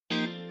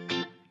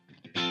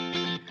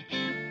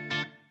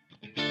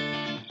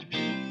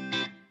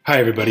Hi,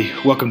 everybody.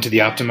 Welcome to the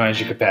Optimize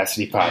Your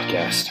Capacity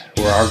podcast,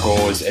 where our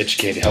goal is to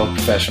educate health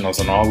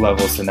professionals on all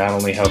levels to not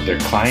only help their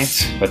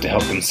clients, but to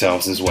help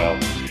themselves as well.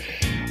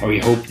 We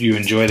hope you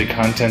enjoy the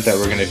content that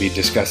we're going to be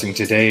discussing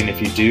today, and if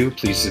you do,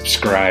 please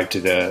subscribe to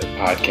the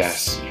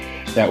podcast.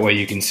 That way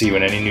you can see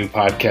when any new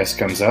podcast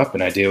comes up,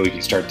 and ideally we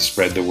can start to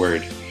spread the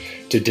word.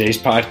 Today's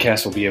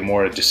podcast will be a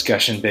more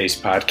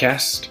discussion-based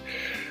podcast.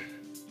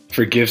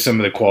 Forgive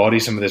some of the quality.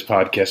 Some of this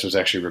podcast was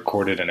actually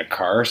recorded in a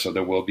car, so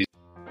there will be.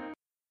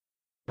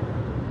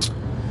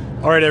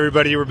 All right,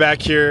 everybody, we're back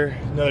here,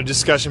 another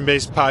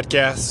discussion-based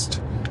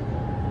podcast.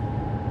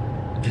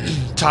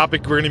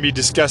 Topic we're going to be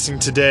discussing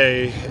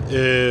today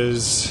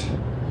is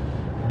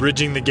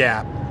bridging the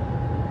gap.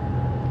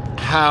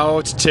 How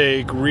to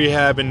take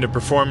rehab into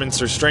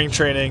performance or strength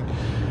training,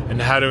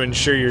 and how to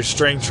ensure your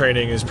strength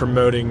training is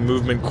promoting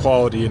movement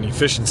quality and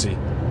efficiency.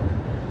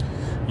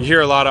 You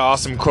hear a lot of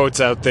awesome quotes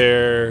out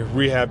there: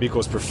 rehab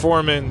equals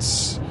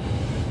performance.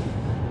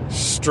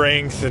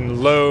 Strength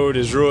and load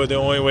is really the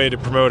only way to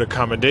promote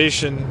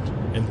accommodation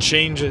and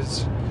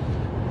changes.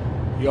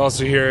 You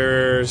also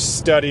hear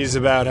studies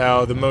about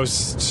how the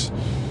most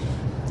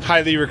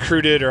highly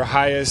recruited or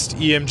highest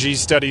EMG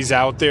studies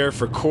out there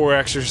for core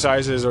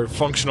exercises or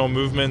functional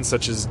movements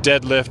such as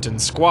deadlift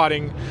and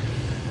squatting,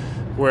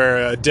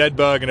 where a dead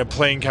bug and a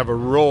plank have a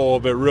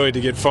role, but really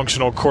to get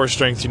functional core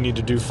strength you need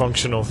to do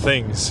functional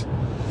things.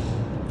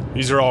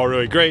 These are all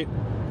really great.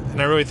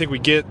 And I really think we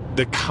get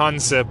the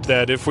concept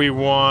that if we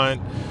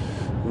want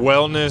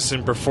wellness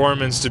and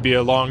performance to be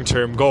a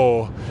long-term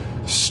goal,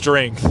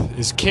 strength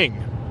is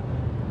king.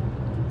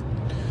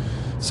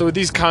 So with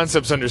these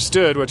concepts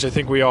understood, which I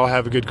think we all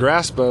have a good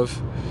grasp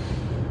of,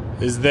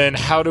 is then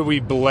how do we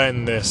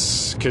blend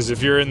this? Because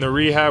if you're in the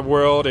rehab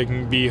world, it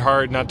can be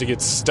hard not to get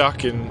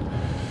stuck in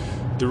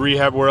the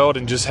rehab world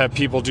and just have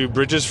people do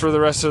bridges for the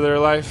rest of their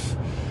life.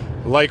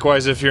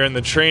 Likewise, if you're in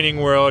the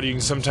training world, you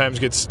can sometimes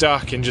get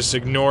stuck and just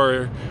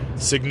ignore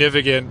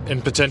significant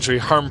and potentially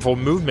harmful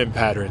movement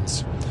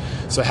patterns.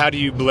 So how do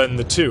you blend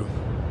the two?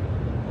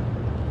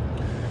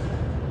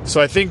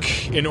 So I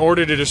think in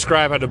order to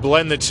describe how to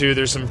blend the two,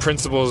 there's some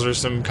principles or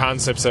some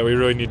concepts that we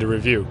really need to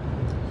review.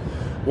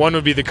 One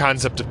would be the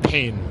concept of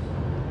pain.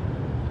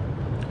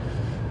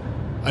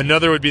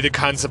 Another would be the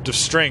concept of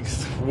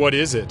strength. What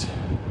is it?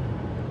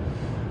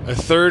 A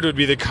third would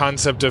be the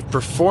concept of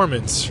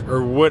performance,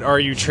 or what are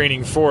you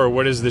training for?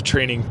 What is the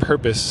training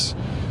purpose?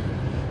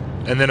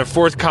 And then a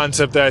fourth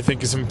concept that I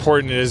think is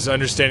important is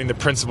understanding the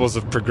principles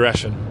of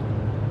progression.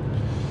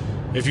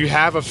 If you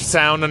have a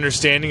sound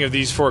understanding of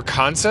these four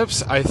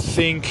concepts, I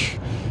think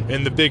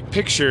in the big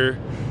picture,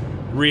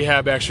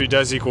 rehab actually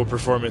does equal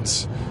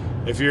performance.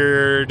 If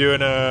you're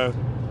doing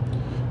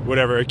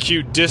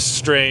acute disc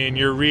strain,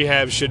 your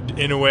rehab should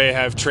in a way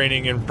have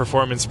training and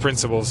performance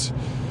principles.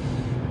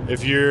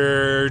 If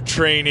you're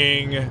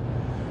training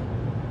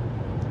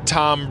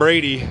Tom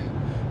Brady,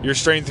 your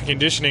strength and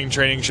conditioning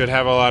training should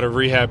have a lot of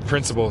rehab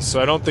principles. So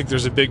I don't think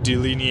there's a big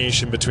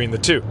delineation between the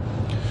two.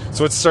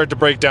 So let's start to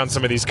break down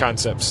some of these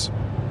concepts.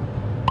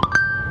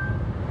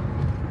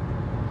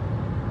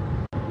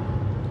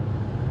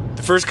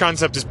 The first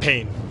concept is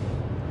pain.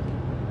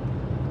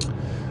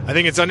 I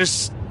think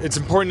it's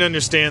important to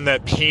understand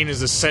that pain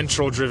is a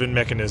central driven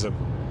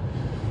mechanism.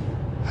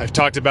 I've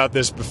talked about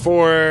this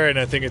before, and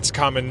I think it's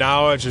common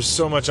knowledge. There's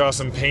so much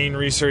awesome pain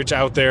research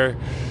out there,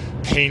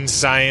 pain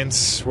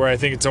science, where I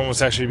think it's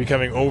almost actually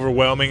becoming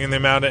overwhelming in the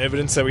amount of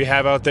evidence that we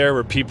have out there,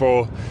 where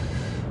people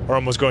are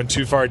almost going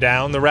too far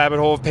down the rabbit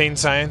hole of pain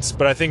science.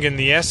 But I think in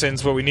the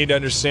essence, what we need to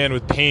understand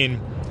with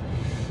pain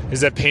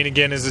is that pain,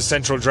 again, is a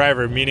central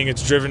driver, meaning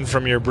it's driven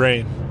from your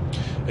brain.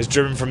 It's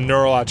driven from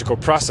neurological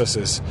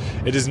processes.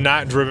 It is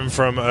not driven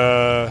from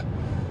a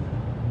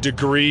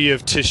degree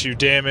of tissue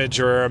damage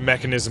or a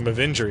mechanism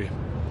of injury.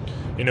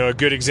 A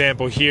good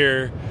example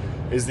here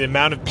is the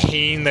amount of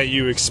pain that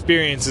you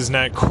experience is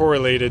not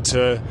correlated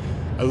to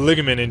a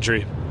ligament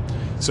injury.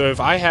 So if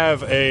I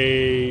have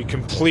a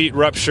complete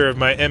rupture of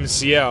my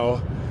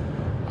MCL,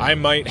 I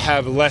might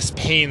have less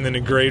pain than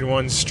a grade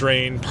 1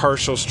 strain,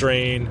 partial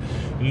strain,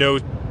 no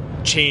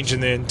change in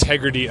the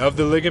integrity of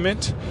the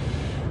ligament,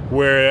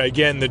 where,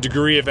 again, the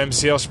degree of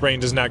MCL sprain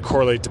does not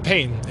correlate to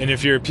pain. And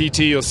if you're a PT,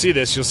 you'll see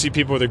this. You'll see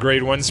people with a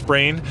grade 1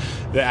 sprain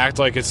that act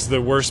like it's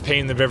the worst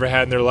pain they've ever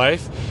had in their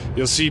life.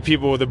 You'll see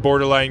people with a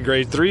borderline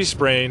grade 3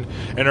 sprain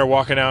and are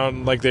walking out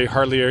like they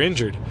hardly are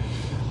injured.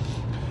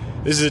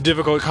 This is a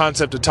difficult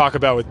concept to talk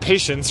about with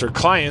patients or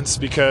clients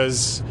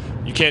because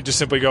you can't just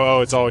simply go,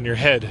 oh, it's all in your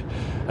head.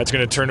 That's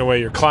going to turn away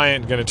your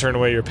client, going to turn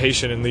away your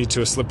patient, and lead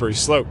to a slippery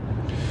slope.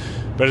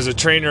 But as a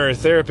trainer or a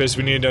therapist,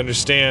 we need to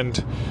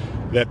understand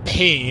that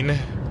pain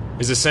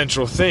is a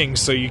central thing,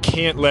 so you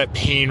can't let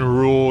pain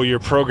rule your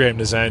program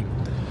design.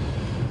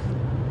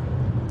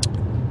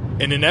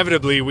 And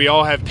inevitably, we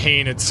all have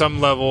pain at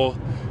some level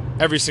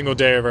every single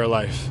day of our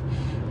life.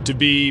 To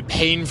be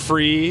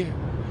pain-free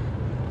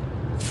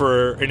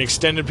for an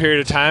extended period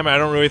of time, I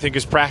don't really think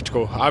is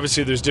practical.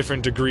 Obviously, there's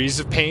different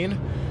degrees of pain,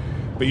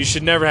 but you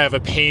should never have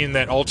a pain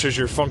that alters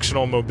your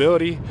functional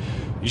mobility,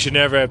 You should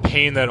never have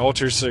pain that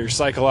alters your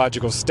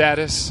psychological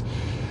status.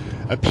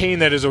 A pain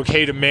that is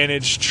okay to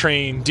manage,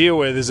 train, deal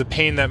with is a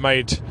pain that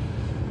might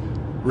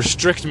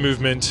restrict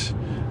movement,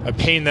 a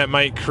pain that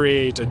might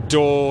create a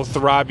dull,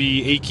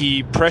 throbby,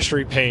 achy,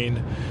 pressury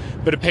pain,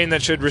 but a pain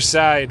that should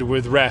reside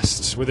with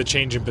rest, with a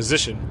change in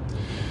position.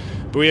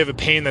 But we have a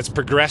pain that's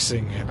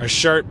progressing, a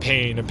sharp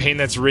pain, a pain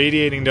that's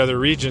radiating to other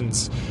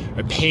regions,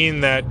 a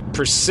pain that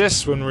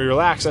persists when we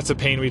relax. That's a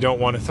pain we don't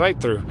want to fight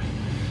through.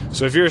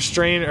 So if you're a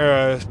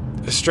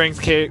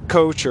strength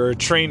coach or a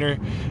trainer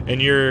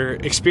and you're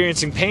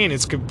experiencing pain,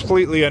 it's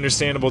completely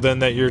understandable then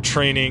that you're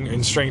training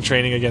and strength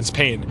training against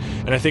pain.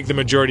 And I think the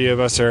majority of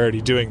us are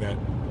already doing that.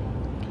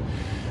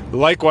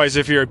 Likewise,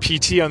 if you're a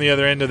PT on the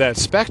other end of that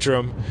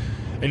spectrum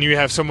and you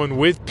have someone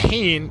with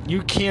pain,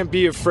 you can't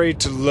be afraid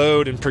to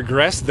load and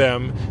progress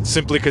them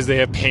simply because they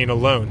have pain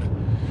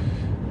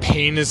alone.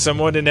 Pain is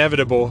somewhat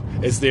inevitable.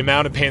 It's the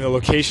amount of pain, the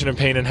location of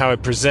pain, and how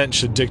it presents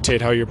should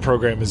dictate how your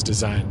program is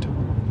designed.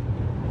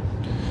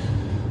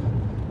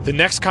 The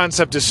next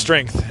concept is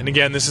strength. And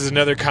again, this is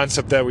another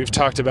concept that we've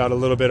talked about a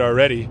little bit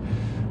already.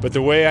 But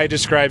the way I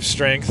describe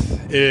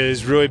strength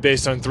is really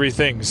based on three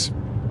things.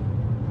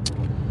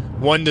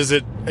 One, does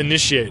it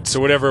initiate? So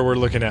whatever we're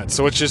looking at.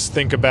 So let's just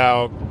think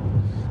about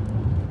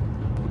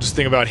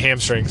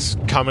hamstrings.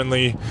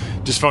 Commonly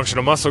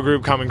dysfunctional muscle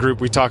group, common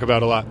group we talk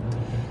about a lot.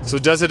 So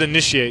does it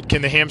initiate?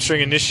 Can the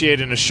hamstring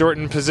initiate in a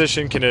shortened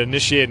position? Can it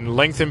initiate in a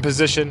lengthened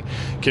position?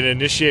 Can it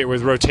initiate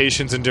with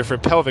rotations in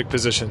different pelvic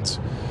positions?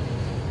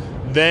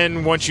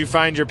 Then once you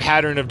find your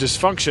pattern of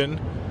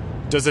dysfunction,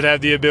 does it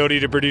have the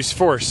ability to produce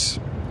force?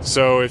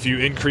 So if you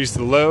increase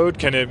the load,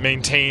 can it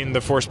maintain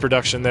the force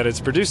production that it's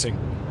producing?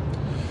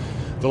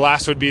 The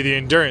last would be the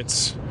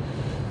endurance.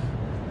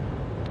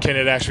 Can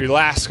it actually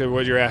last,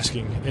 what you're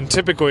asking? And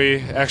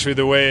typically, actually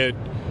the way it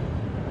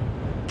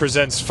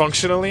presents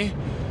functionally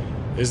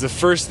is the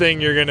first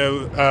thing you're going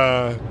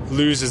to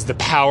lose is the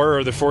power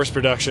or the force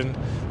production.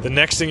 The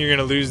next thing you're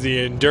going to lose the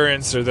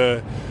endurance or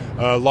the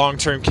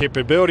long-term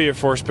capability of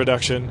force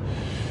production.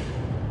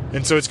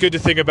 And so it's good to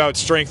think about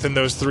strength in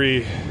those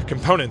three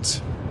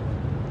components.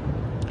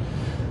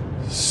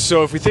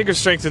 So if we think of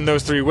strength in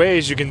those three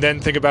ways, you can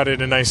then think about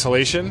it in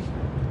isolation,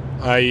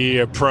 i.e.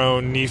 a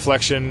prone knee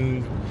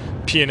flexion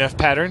PNF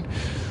pattern,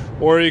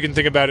 or you can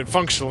think about it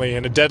functionally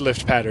in a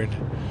deadlift pattern.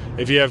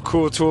 If you have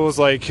cool tools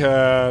like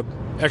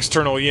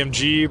external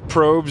EMG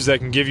probes that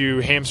can give you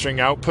hamstring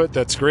output,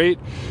 that's great.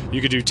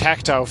 You could do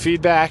tactile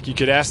feedback. You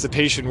could ask the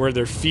patient where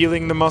they're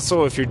feeling the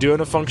muscle if you're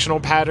doing a functional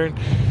pattern.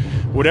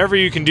 Whatever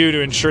you can do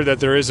to ensure that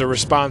there is a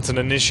response and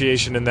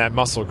initiation in that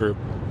muscle group.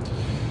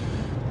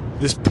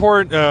 This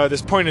point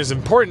is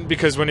important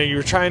because when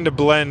you're trying to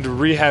blend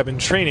rehab and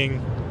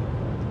training,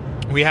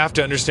 we have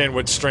to understand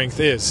what strength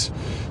is.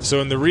 So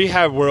in the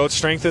rehab world,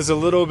 strength is a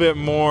little bit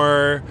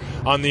more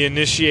on the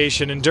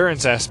initiation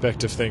endurance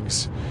aspect of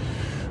things.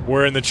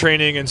 Where in the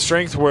training and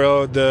strength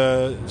world,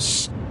 the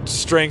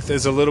strength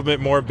is a little bit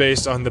more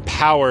based on the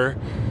power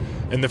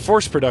and the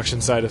force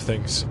production side of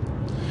things.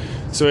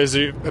 So as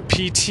a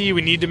PT,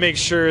 we need to make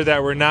sure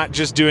that we're not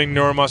just doing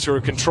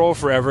neuromuscular control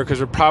forever, because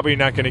we're probably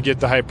not going to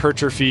get the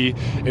hypertrophy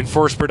and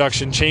force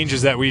production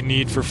changes that we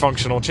need for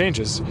functional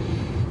changes.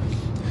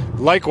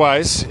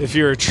 Likewise, if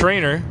you're a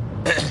trainer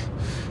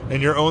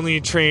and you're only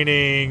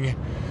training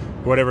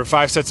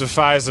 5 sets of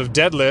 5s of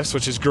deadlifts,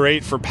 which is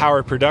great for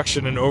power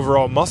production and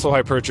overall muscle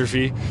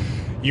hypertrophy,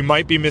 you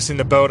might be missing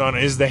the boat on,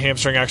 is the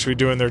hamstring actually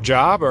doing their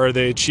job, or are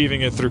they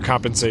achieving it through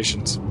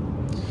compensations?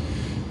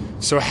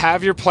 So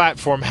have your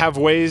platform, have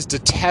ways to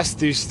test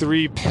these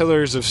three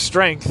pillars of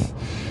strength,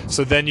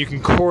 so then you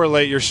can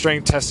correlate your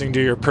strength testing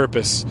to your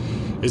purpose.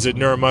 Is it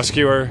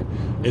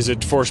neuromuscular? Is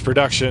it force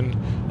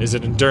production? Is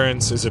it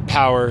endurance? Is it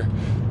power?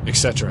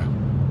 Etc.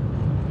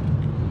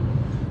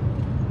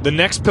 The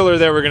next pillar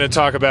that we're going to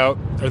talk about,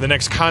 or the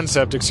next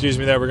concept,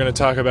 that we're going to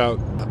talk about,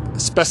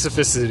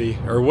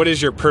 specificity, or what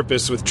is your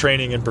purpose with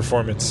training and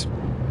performance?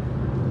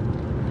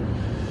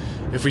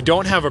 If we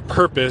don't have a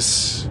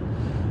purpose,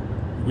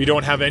 we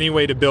don't have any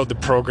way to build the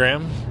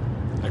program.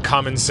 A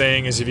common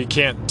saying is if you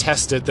can't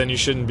test it, then you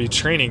shouldn't be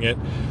training it.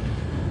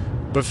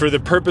 But for the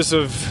purpose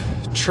of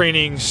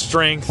training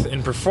strength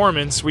and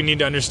performance, we need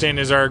to understand,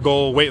 is our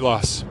goal weight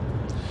loss?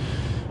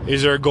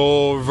 Is our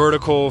goal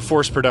vertical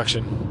force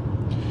production?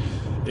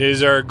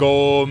 Is our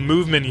goal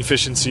movement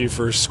efficiency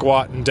for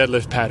squat and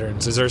deadlift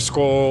patterns? Is our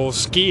goal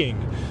skiing?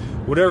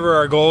 Whatever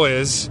our goal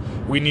is,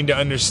 we need to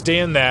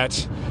understand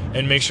that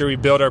and make sure we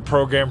build our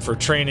program for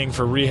training,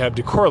 for rehab,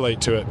 to correlate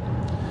to it.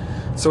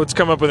 So let's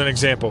come up with an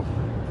example.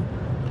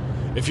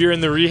 If you're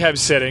in the rehab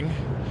setting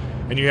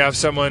and you have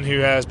someone who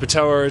has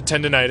patellar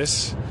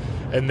tendonitis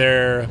and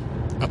they're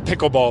a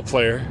pickleball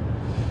player,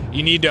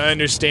 you need to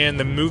understand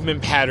the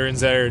movement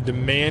patterns that are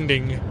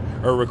demanding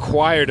or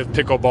required of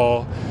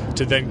pickleball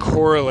to then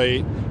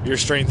correlate your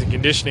strength and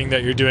conditioning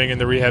that you're doing in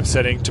the rehab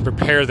setting to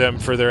prepare them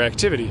for their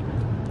activity.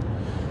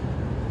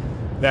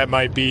 That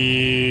might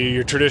be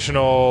your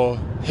traditional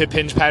hip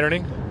hinge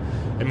patterning.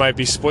 It might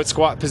be split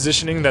squat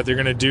positioning that they're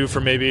going to do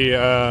for maybe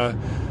a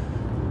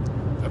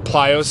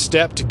plyo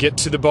step to get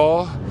to the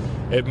ball.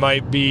 It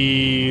might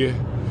be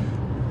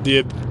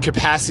the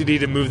capacity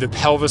to move the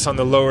pelvis on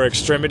the lower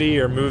extremity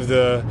or move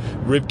the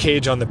rib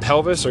cage on the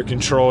pelvis or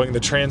controlling the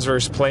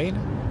transverse plane.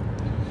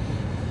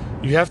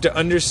 You have to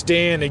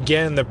understand,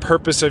 again, the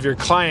purpose of your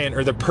client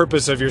or the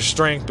purpose of your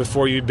strength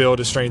before you build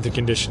a strength and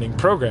conditioning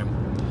program.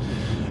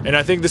 And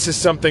I think this is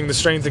something the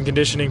strength and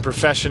conditioning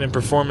profession and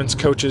performance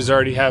coaches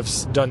already have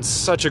done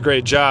such a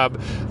great job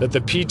that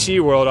the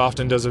PT world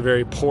often does a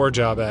very poor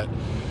job at.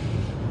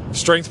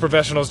 Strength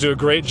professionals do a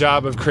great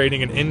job of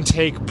creating an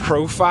intake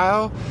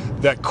profile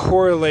that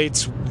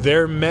correlates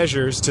their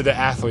measures to the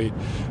athlete.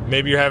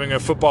 Maybe you're having a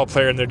football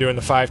player and they're doing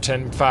the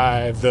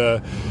 5-10-5,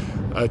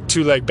 the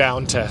two-leg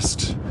bound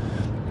test.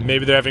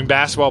 Maybe they're having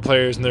basketball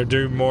players and they're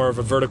doing more of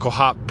a vertical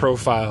hop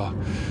profile.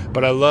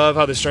 But I love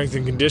how the strength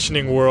and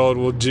conditioning world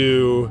will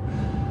do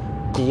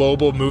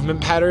global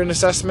movement pattern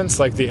assessments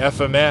like the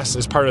FMS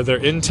as part of their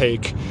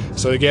intake.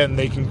 So again,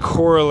 they can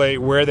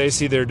correlate where they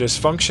see their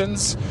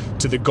dysfunctions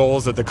to the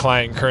goals that the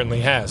client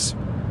currently has.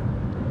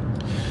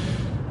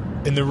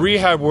 In the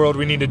rehab world,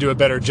 we need to do a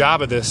better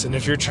job of this. And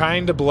if you're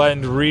trying to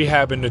blend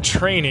rehab into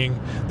training,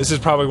 this is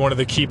probably one of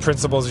the key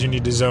principles you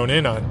need to zone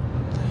in on.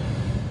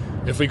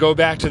 If we go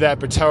back to that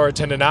patellar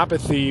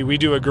tendinopathy, we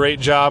do a great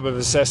job of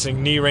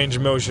assessing knee range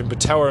of motion,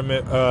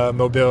 patellar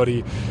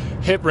mobility,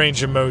 hip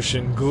range of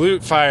motion,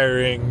 glute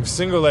firing,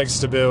 single leg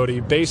stability,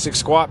 basic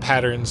squat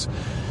patterns.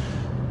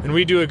 And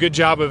we do a good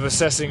job of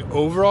assessing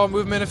overall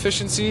movement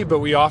efficiency, but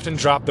we often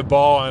drop the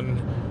ball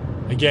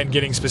on, again,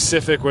 getting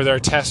specific with our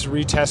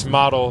retest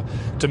model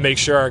to make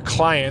sure our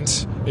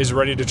client is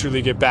ready to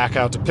truly get back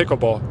out to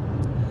pickleball.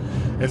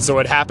 And so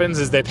what happens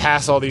is they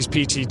pass all these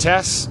PT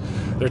tests.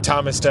 Their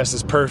Thomas test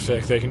is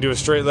perfect. They can do a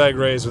straight leg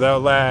raise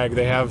without lag.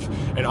 They have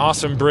an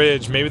awesome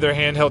bridge. Maybe their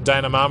handheld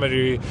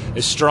dynamometry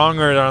is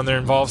stronger on their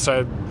involved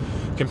side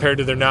compared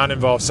to their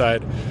non-involved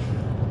side.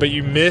 But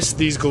you miss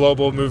these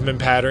global movement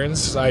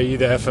patterns, i.e.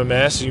 the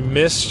FMS. You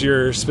miss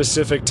your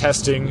specific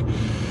testing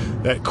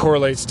that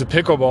correlates to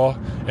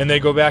pickleball, and they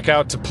go back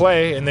out to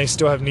play and they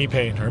still have knee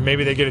pain, or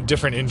maybe they get a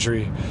different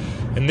injury.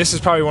 And this is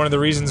probably one of the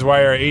reasons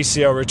why our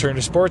ACL return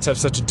to sports have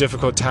such a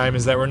difficult time,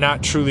 is that we're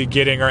not truly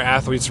getting our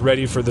athletes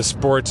ready for the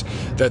sport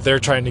that they're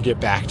trying to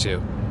get back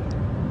to.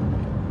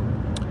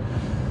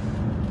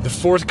 The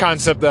fourth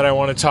concept that I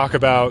want to talk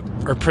about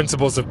are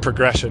principles of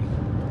progression.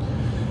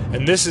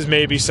 And this is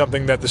maybe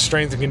something that the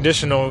strength and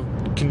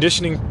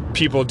conditioning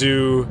people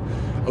do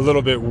a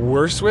little bit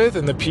worse with,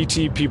 and the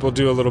PT people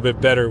do a little bit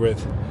better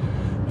with.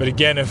 But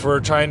again, if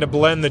we're trying to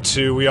blend the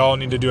two, we all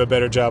need to do a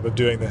better job of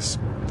doing this.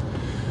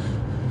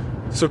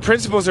 So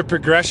principles of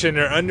progression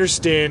are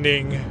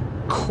understanding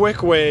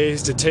quick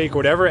ways to take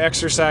whatever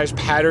exercise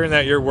pattern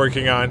that you're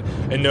working on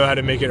and know how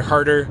to make it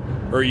harder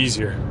or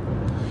easier.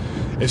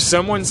 If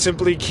someone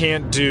simply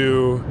can't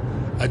do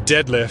a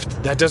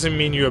deadlift, that doesn't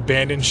mean you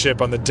abandon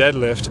ship on the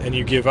deadlift and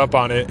you give up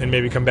on it and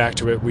maybe come back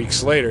to it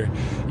weeks later.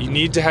 You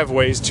need to have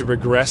ways to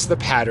regress the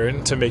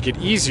pattern to make it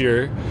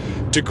easier,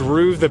 to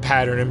groove the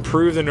pattern,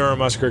 improve the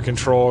neuromuscular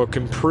control,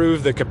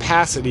 improve the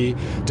capacity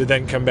to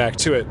then come back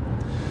to it.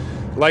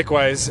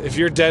 Likewise, if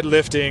you're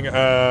deadlifting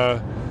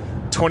a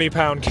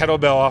 20-pound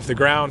kettlebell off the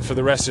ground for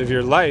the rest of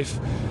your life,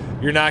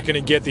 you're not going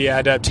to get the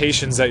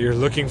adaptations that you're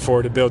looking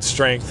for to build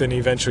strength and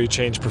eventually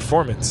change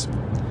performance.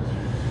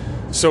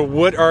 So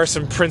what are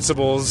some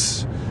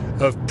principles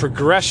of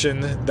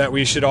progression that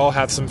we should all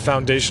have some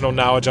foundational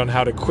knowledge on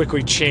how to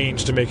quickly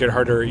change to make it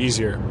harder or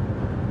easier?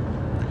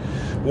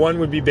 One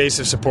would be base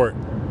of support.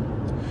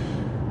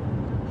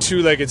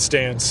 Two-legged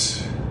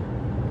stance.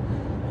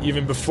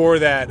 Even before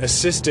that,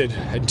 assisted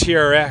and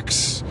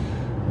TRX.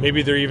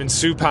 Maybe they're even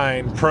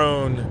supine,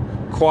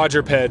 prone,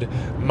 quadruped,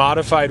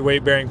 modified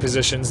weight-bearing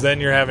positions.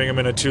 Then you're having them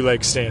in a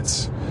two-leg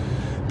stance.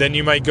 Then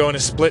you might go in a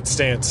split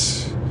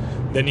stance.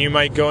 Then you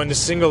might go into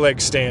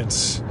single-leg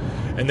stance.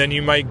 And then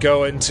you might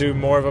go into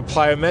more of a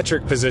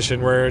plyometric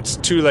position where it's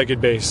two-legged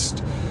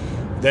based.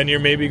 Then you're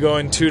maybe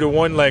going 2 to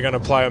 1 leg on a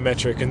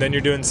plyometric, and then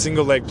you're doing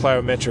single-leg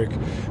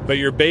plyometric. But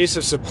your base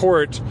of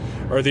support,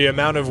 or the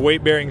amount of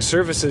weight-bearing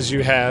surfaces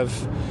you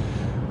have,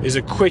 is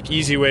a quick,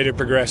 easy way to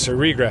progress or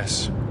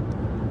regress.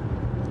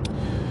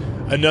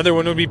 Another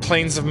one would be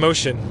planes of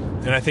motion.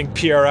 And I think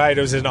PRI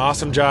does an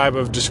awesome job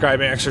of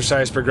describing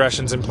exercise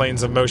progressions in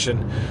planes of motion.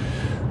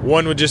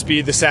 One would just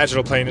be the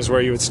sagittal plane is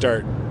where you would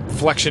start.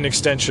 Flexion,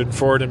 extension,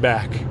 forward and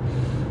back.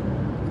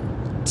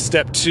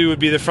 Step 2 would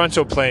be the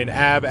frontal plane,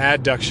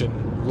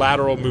 adduction,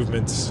 lateral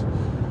movements.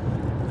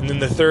 And then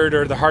the third,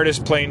 or the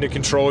hardest plane to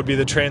control, would be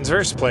the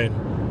transverse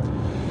plane.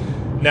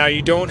 Now,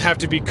 you don't have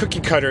to be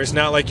cookie cutter. It's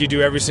not like you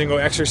do every single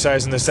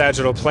exercise in the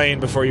sagittal plane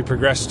before you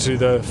progress to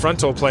the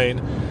frontal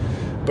plane.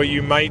 But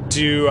you might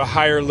do a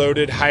higher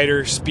loaded,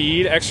 higher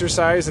speed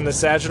exercise in the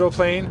sagittal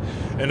plane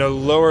and a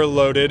lower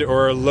loaded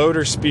or a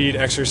lower speed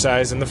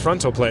exercise in the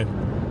frontal plane.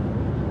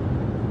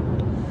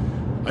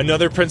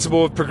 Another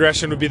principle of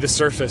progression would be the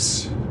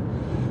surface.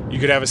 You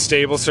could have a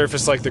stable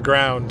surface like the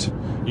ground.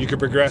 You could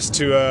progress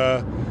to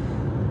a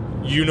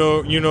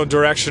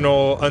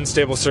unidirectional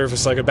unstable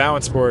surface like a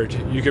balance board.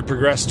 You could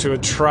progress to a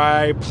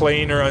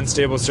triplanar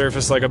unstable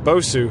surface like a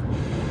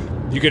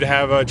BOSU. You could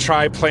have a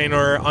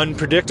triplanar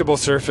unpredictable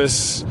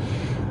surface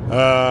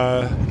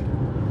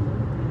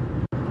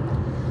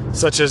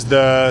such as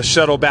the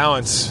shuttle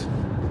balance.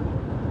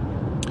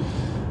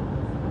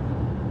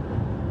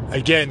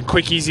 Again,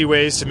 quick, easy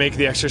ways to make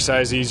the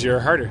exercise easier or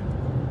harder.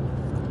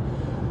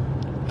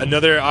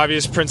 Another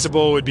obvious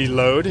principle would be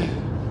load.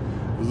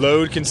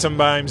 Load can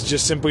sometimes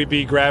just simply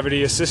be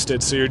gravity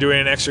assisted. So you're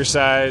doing an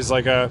exercise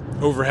like a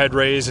overhead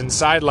raise and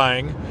side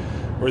lying,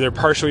 where they're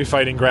partially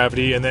fighting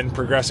gravity and then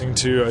progressing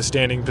to a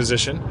standing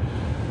position.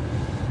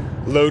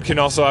 Load can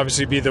also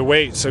obviously be the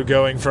weight. So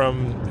going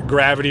from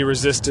gravity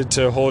resisted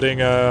to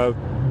holding a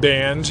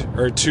band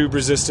or tube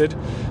resisted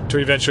to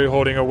eventually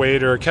holding a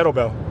weight or a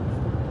kettlebell.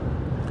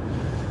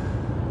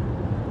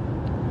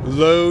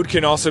 Load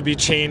can also be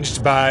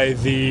changed by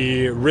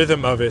the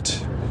rhythm of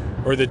it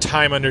or the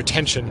time under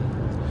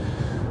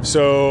tension.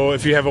 So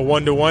if you have a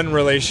one-to-one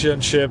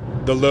relationship,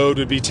 the load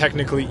would be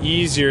technically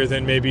easier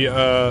than maybe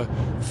a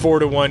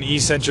 4-to-1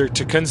 eccentric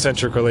to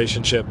concentric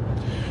relationship,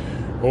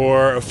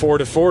 or a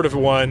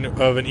 4-to-4-to-1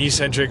 of an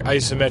eccentric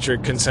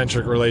isometric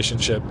concentric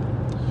relationship.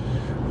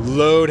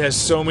 Load has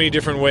so many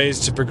different ways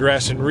to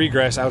progress and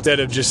regress outside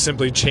of just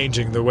simply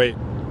changing the weight.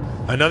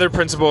 Another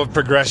principle of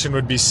progression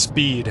would be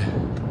speed.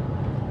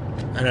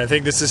 And I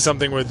think this is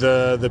something with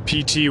the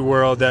PT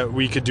world that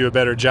we could do a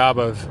better job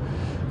of.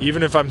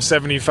 Even if I'm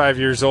 75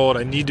 years old,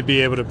 I need to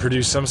be able to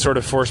produce some sort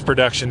of force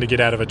production to get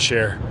out of a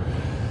chair.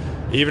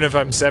 Even if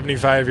I'm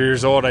 75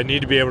 years old, I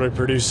need to be able to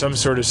produce some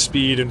sort of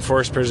speed and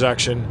force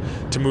production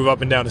to move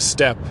up and down a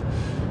step,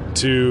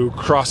 to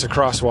cross a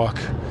crosswalk,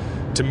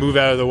 to move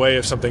out of the way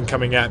of something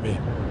coming at me.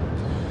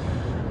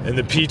 In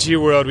the PT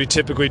world, we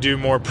typically do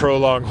more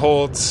prolonged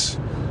holds,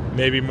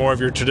 maybe more of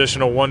your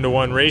traditional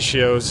one-to-one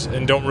ratios,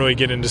 and don't really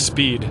get into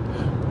speed.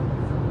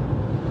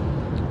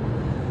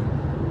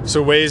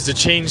 So ways to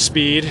change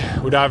speed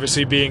would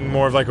obviously being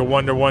more of like a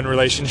one-to-one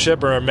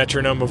relationship or a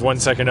metronome of 1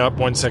 second up,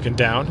 1 second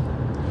down.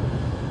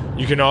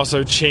 You can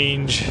also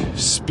change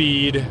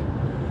speed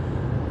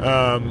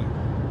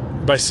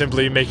by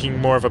simply making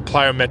more of a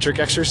plyometric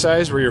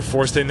exercise where you're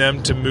forcing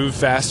them to move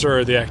faster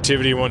or the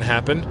activity won't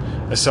happen,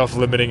 a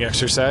self-limiting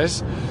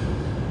exercise.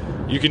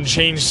 You can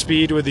change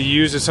speed with the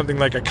use of something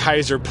like a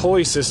Kaiser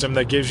pulley system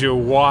that gives you a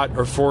watt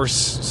or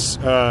force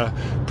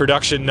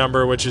production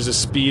number, which is a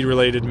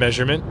speed-related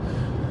measurement.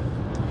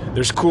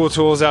 There's cool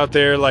tools out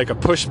there like a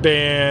push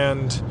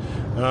band,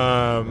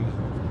 a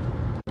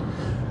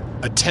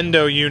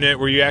Tendo unit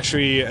where you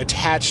actually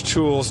attach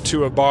tools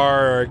to a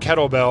bar or a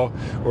kettlebell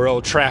where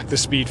it'll track the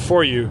speed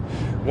for you.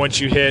 Once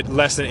you hit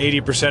less than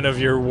 80% of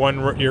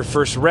your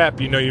first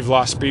rep, you know you've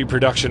lost speed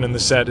production and the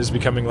set is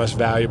becoming less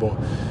valuable.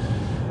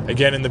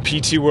 Again, in the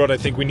PT world, I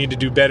think we need to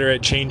do better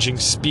at changing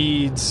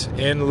speeds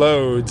and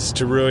loads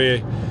to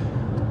really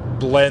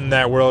blend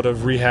that world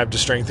of rehab to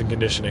strength and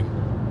conditioning.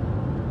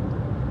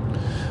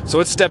 So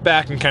let's step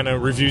back and kind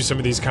of review some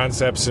of these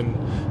concepts and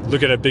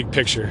look at a big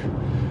picture.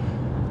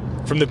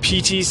 From the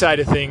PT side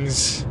of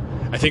things,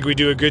 I think we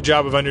do a good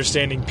job of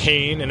understanding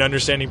pain and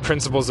understanding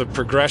principles of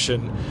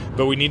progression,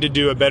 but we need to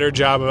do a better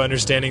job of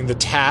understanding the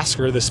task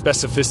or the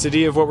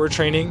specificity of what we're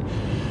training,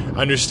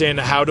 understand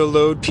how to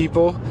load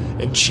people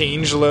and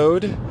change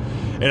load,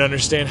 and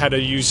understand how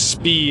to use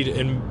speed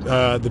and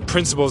the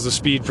principles of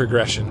speed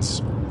progressions.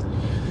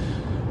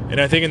 And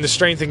I think in the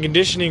strength and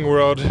conditioning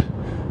world,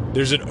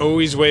 there's an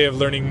always way of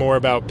learning more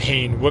about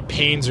pain, what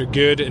pains are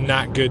good and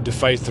not good to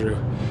fight through.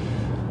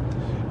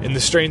 In the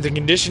strength and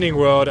conditioning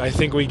world, I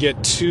think we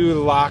get too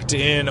locked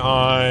in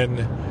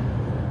on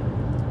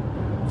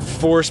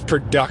force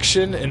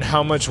production and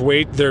how much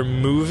weight they're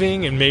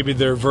moving and maybe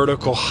their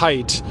vertical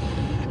height,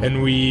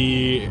 and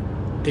we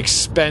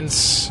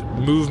expense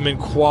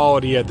movement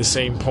quality at the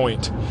same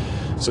point.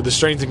 So the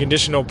strength and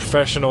conditional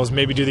professionals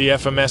maybe do the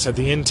FMS at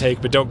the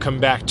intake but don't come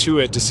back to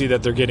it to see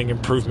that they're getting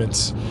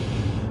improvements.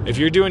 If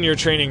you're doing your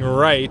training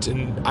right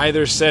in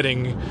either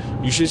setting,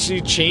 you should see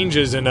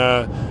changes in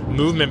a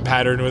movement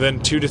pattern within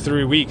 2 to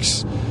 3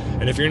 weeks.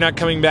 And if you're not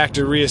coming back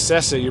to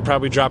reassess it, you're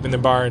probably dropping the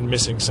bar and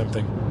missing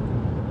something.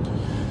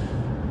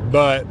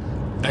 But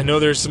I know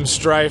there's some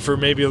strife or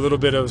maybe a little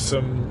bit of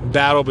some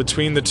battle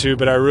between the two,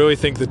 but I really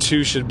think the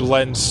two should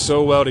blend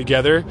so well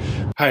together.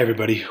 Hi,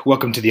 everybody.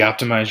 Welcome to the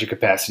Optimize Your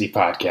Capacity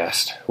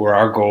podcast, where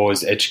our goal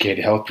is to educate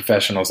health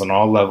professionals on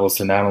all levels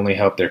to not only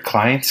help their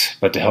clients,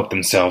 but to help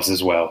themselves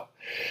as well.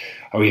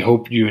 We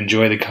hope you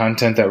enjoy the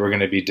content that we're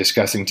going to be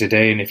discussing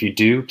today, and if you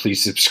do,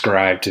 please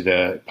subscribe to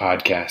the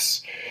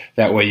podcast.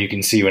 That way you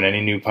can see when any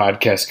new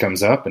podcast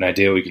comes up, and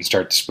ideally we can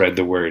start to spread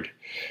the word.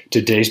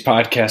 Today's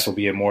podcast will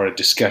be a more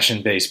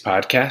discussion-based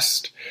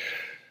podcast.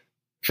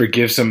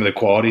 Forgive some of the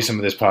quality. Some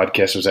of this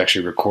podcast was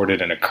actually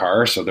recorded in a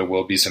car, so there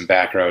will be some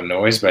background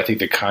noise, but I think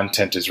the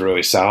content is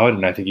really solid,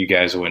 and I think you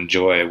guys will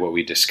enjoy what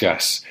we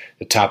discuss.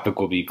 The topic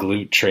will be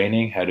glute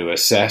training, how to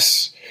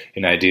assess,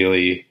 and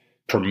ideally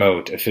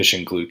promote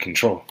efficient glute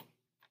control.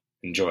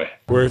 Enjoy.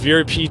 Where if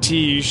you're a PT,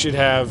 you should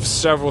have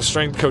several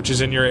strength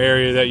coaches in your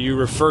area that you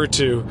refer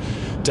to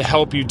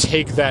help you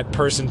take that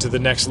person to the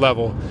next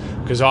level.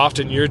 Because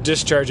often you're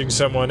discharging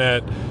someone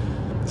at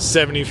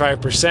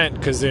 75%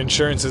 because the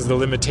insurance is the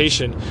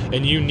limitation,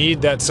 and you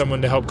need that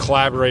someone to help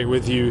collaborate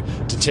with you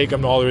to take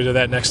them all the way to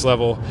that next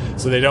level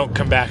so they don't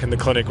come back in the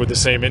clinic with the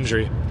same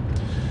injury.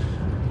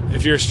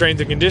 If you're a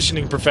strength and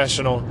conditioning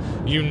professional,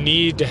 you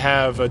need to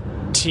have a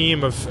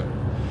team of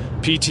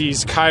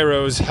PTs,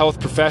 chiros, health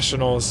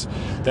professionals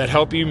that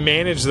help you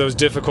manage those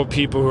difficult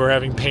people who are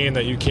having pain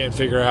that you can't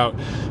figure out,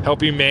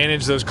 help you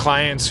manage those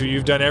clients who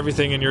you've done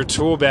everything in your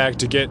tool bag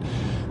to get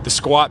the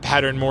squat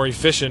pattern more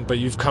efficient, but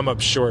you've come up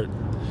short.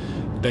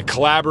 That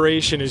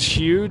collaboration is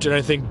huge, and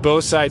I think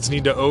both sides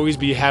need to always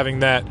be having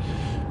that,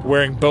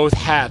 wearing both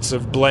hats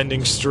of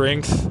blending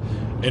strength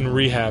and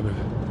rehab.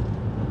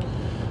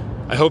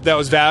 I hope that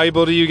was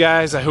valuable to you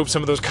guys. I hope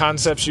some of those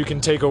concepts you can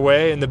take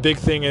away. And the big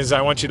thing is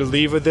I want you to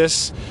leave with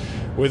this,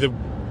 with a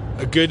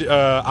good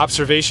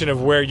observation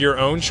of where your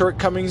own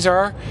shortcomings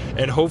are,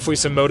 and hopefully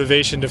some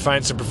motivation to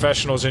find some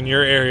professionals in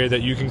your area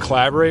that you can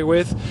collaborate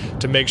with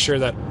to make sure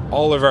that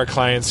all of our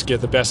clients get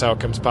the best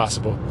outcomes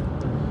possible.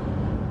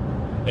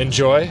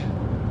 Enjoy,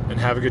 and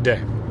have a good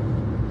day.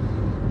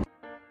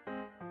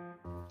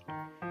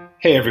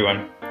 Hey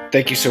everyone.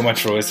 Thank you so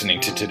much for listening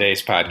to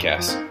today's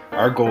podcast.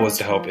 Our goal is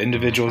to help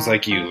individuals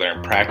like you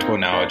learn practical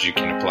knowledge you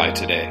can apply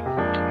today.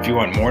 If you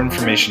want more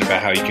information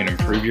about how you can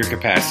improve your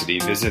capacity,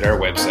 visit our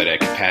website at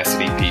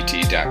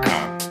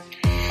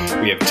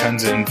capacitypt.com. We have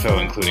tons of info,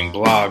 including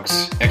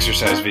blogs,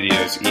 exercise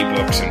videos,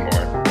 ebooks, and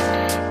more.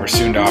 We're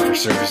soon to offer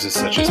services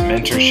such as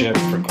mentorship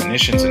for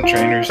clinicians and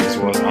trainers, as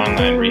well as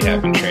online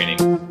rehab and training.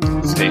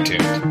 Stay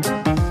tuned.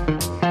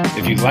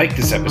 If you like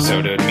this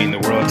episode, it would mean the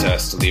world to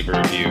us to leave a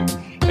review.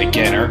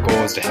 Again, our goal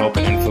is to help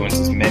and influence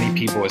as many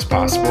people as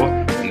possible,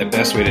 and the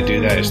best way to do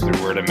that is through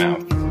word of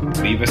mouth.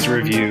 Leave us a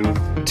review,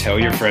 tell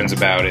your friends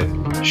about it,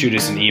 shoot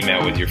us an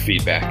email with your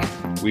feedback.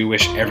 We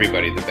wish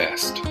everybody the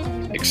best.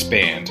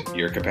 Expand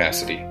your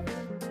capacity.